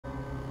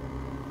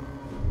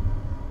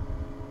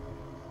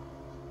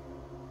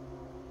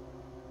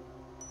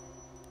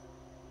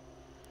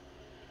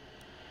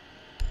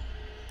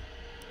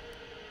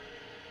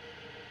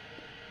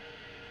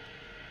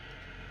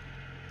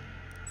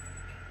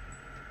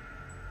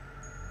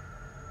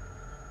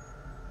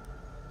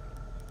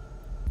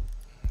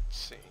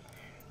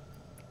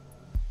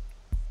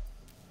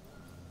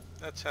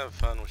Let's have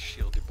fun with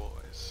shieldy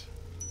boys.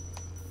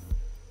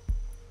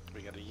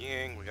 We got a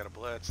Ying, we got a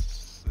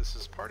Blitz. This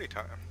is party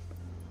time.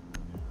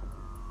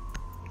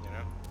 You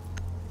know?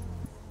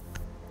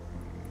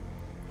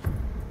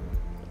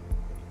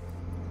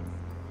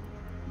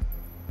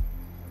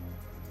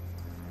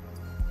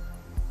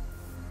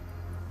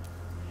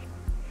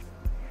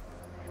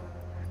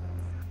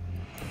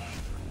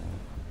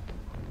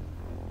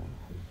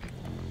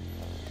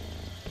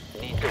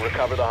 Need to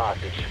recover the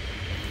hostage.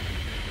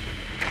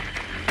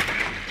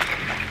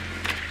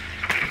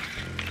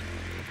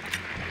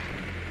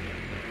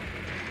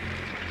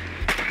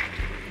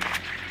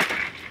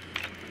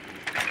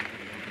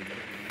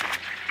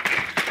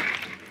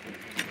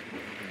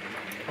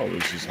 Oh,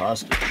 this is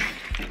hostage.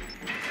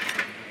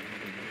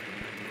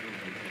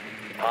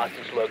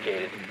 Hostage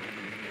located.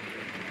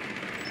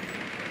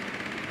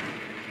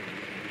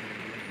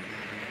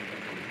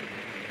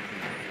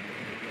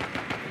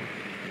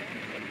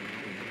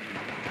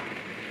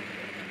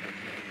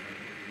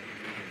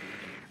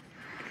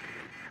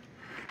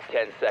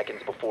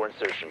 Seconds before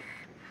insertion.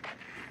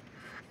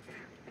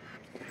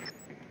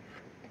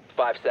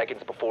 5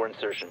 seconds before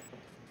insertion.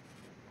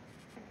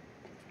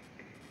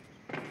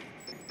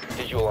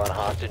 Visual on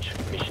hostage.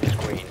 Mission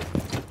screen.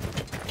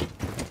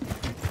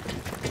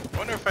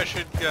 Wonder if I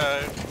should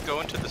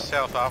go into the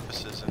south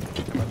offices and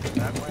come up in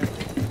that way.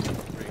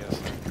 Or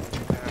yes,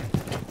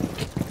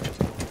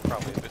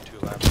 probably a bit too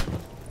loud.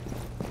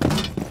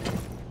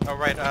 Oh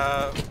right,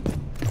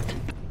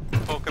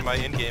 Poke in my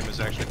in-game is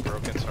actually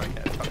broken, so I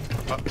can't talk to the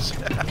pups.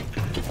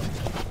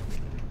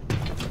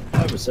 I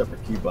have a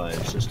separate keybind,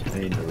 it's just a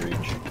pain to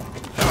reach.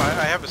 No,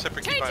 I have a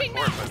separate keybind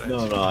for it, but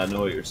No, I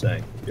know what you're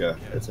saying. Yeah,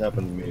 it's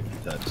happened to me a few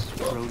times as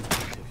well.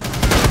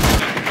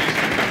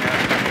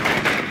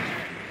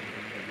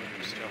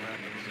 Still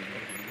happens.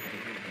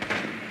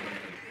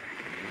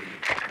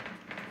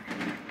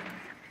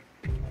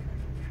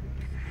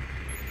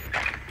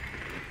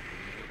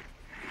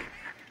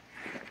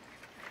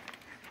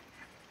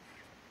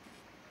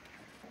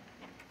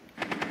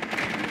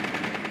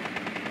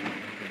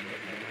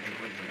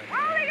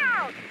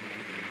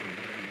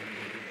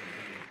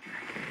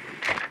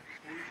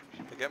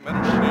 They get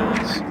metal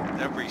shields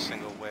every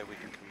single way we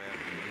can come in.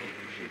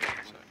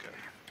 It's not good.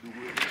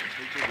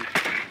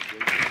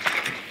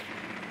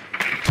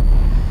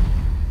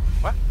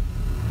 What?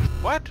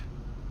 What?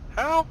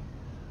 How?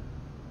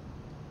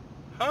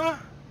 Huh?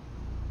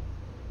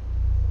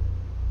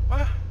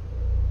 What?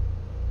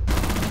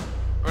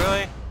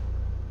 Really?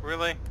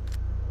 Really?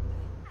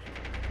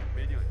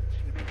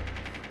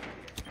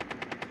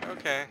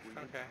 Okay,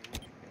 okay.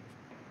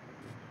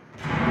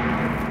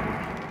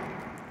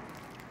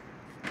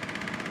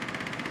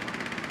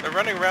 They're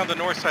running around the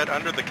north side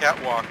under the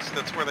catwalks.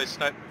 That's where they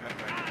snipe.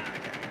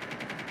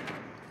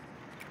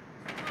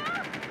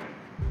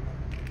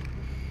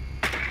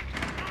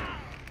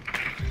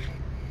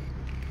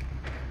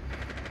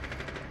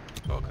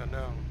 Boca,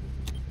 no.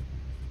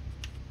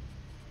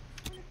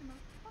 One of the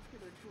most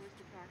popular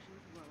tourist attractions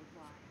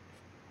worldwide.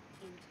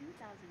 In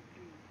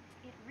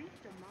 2003, it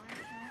reached a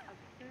milestone of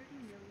 30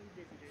 million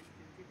visitors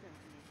since its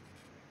opening.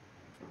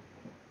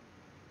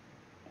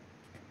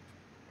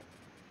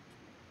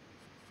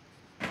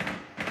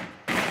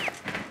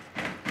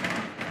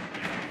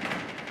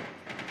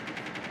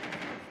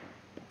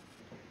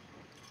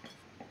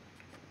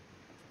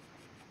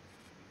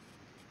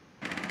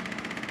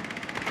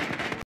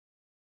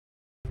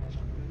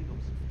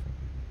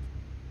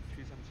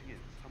 최상층엔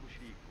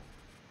사무실이 있고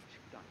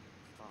식당,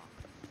 바,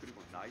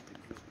 그리고 나이트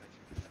클럽까지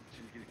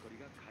즐길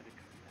거리가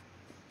가득합니다.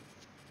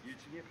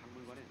 1층의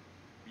박물관엔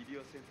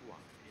미디어 센터와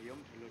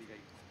대형 갤러리가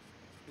있고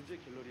현재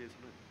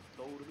갤러리에서는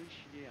떠오르는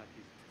신예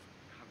아티스트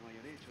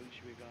강화연의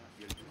전시회가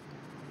열립니다.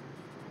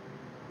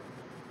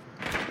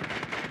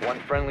 One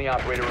friendly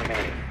operator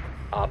remaining.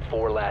 Op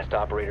 4 last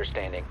operator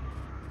standing.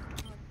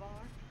 A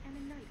bar and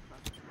a nightclub.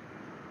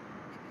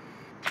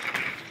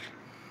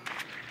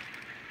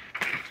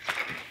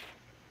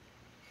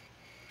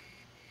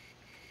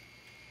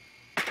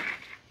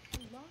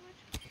 A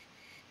large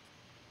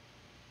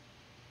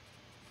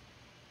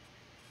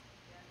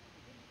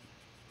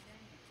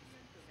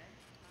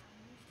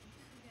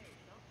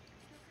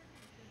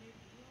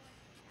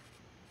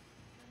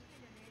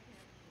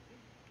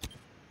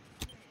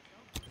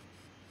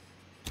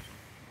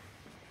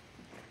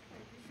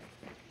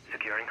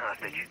Securing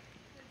hostage.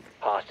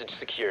 Hostage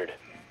secured.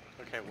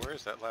 Okay, where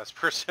is that last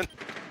person?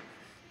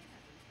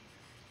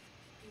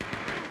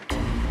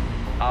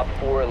 Op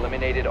 4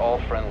 eliminated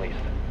all friendlies.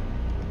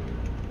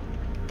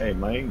 Hey,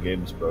 my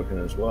in-game's broken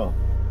as well.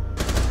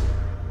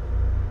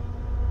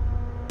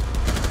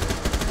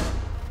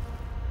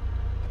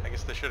 I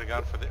guess they should have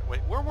gone for the... Wait,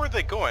 where were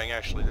they going,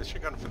 actually? They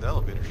should have gone for the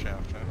elevator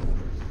shaft, huh?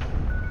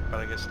 But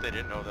I guess they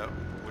didn't know that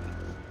wouldn't...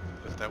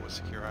 if that was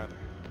secure either.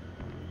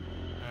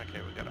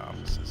 Okay, we got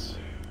offices.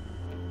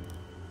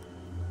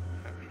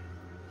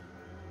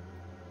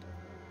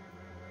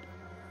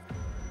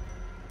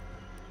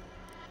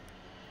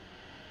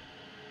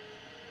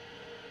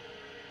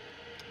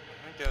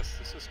 I guess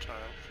this is time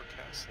for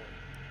castling.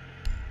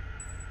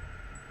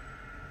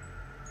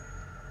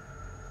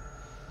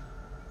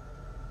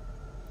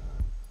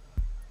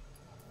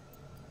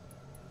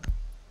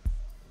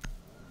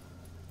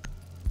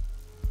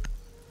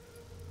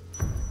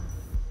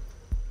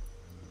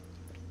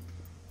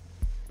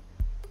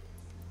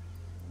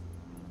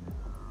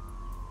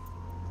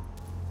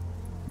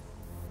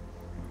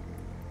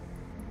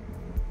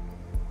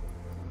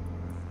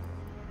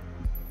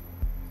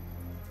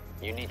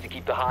 You need to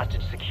keep the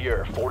hostage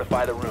secure.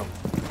 Fortify the room.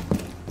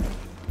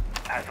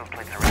 Hostile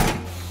plates around.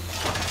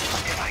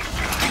 Device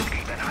prime.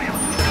 Keep an eye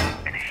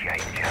on.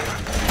 Initiate jammer.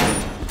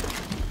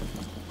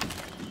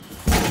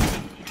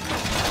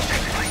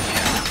 Activate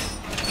jammer.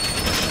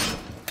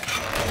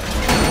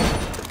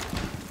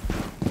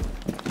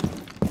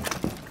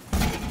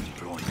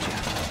 Deploy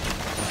jammer.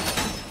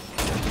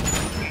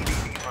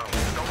 EDD mode.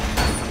 Don't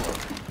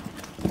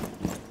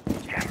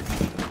jammer.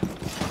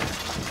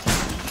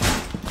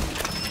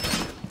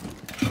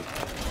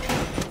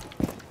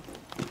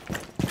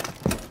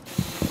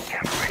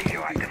 Jammer ready to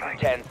activate.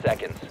 10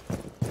 seconds.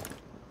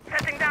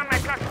 Setting down my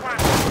 +1.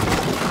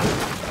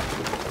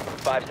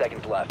 5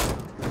 seconds left.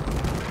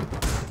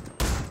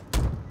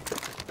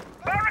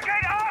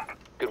 Barricade up!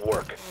 Good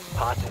work.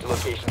 Hostage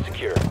location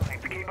secure.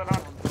 Need to keep an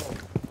eye.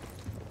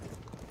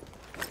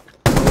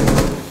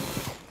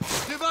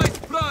 Device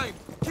prime!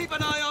 Keep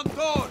an eye on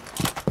door!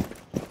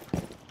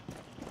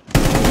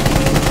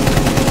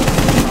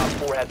 Op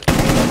 4 has a on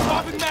the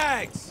Popping hostage.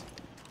 mags!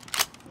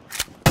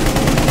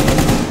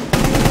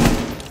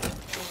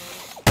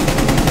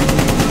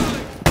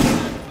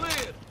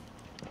 Clear!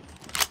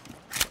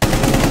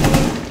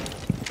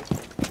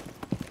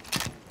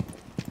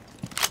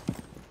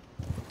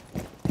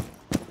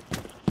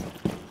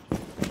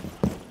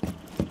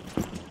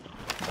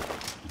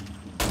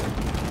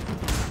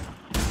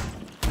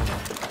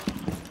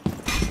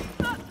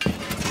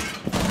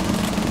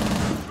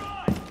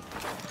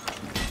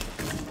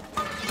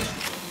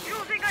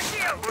 Using a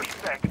shield. Push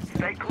back.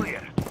 Stay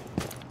clear.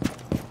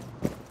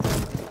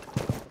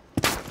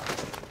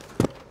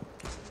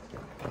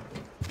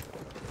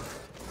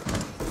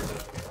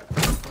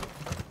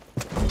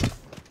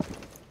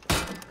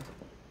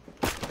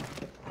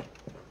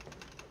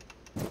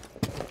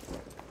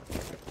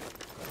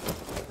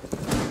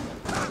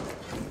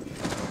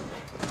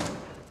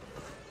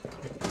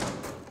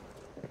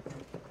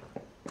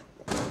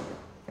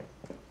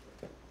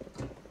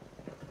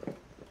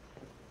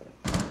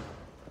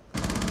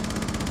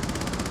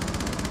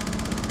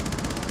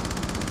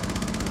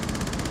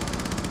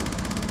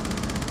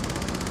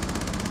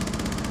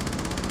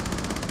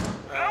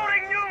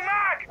 Loading new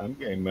mag. I'm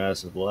getting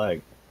massive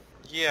lag.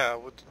 Yeah,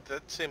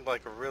 that seemed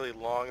like a really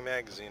long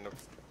magazine of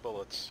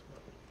bullets,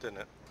 didn't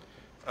it?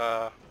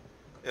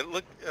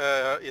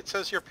 It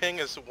says your ping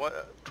is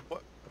what,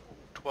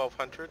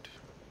 1200,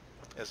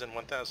 as in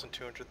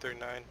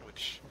 1239,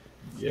 which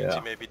means Yeah.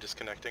 you may be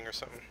disconnecting or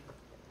something.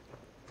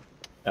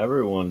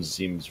 Everyone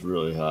seems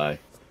really high.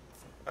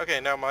 Okay,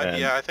 now mine, And-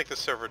 yeah, I think the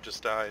server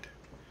just died.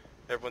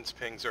 Everyone's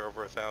pings are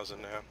over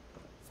 1,000 now.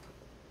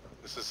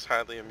 This is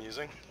highly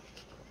amusing.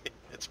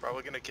 It's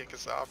probably going to kick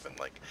us off in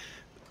like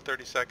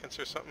 30 seconds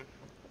or something,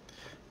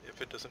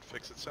 if it doesn't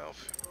fix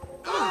itself.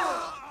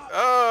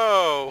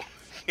 Oh!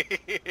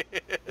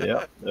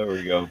 Yeah, there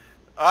we go.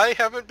 I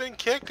haven't been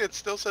kicked. It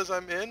still says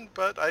I'm in,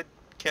 but I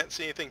can't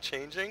see anything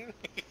changing.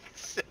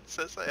 It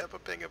says I have a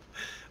ping of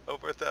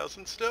over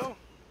 1,000 still.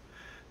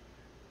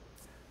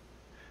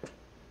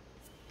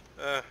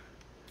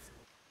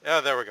 Yeah,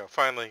 there we go.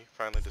 Finally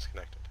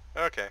disconnected.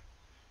 Okay.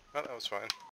 Well, that was fine.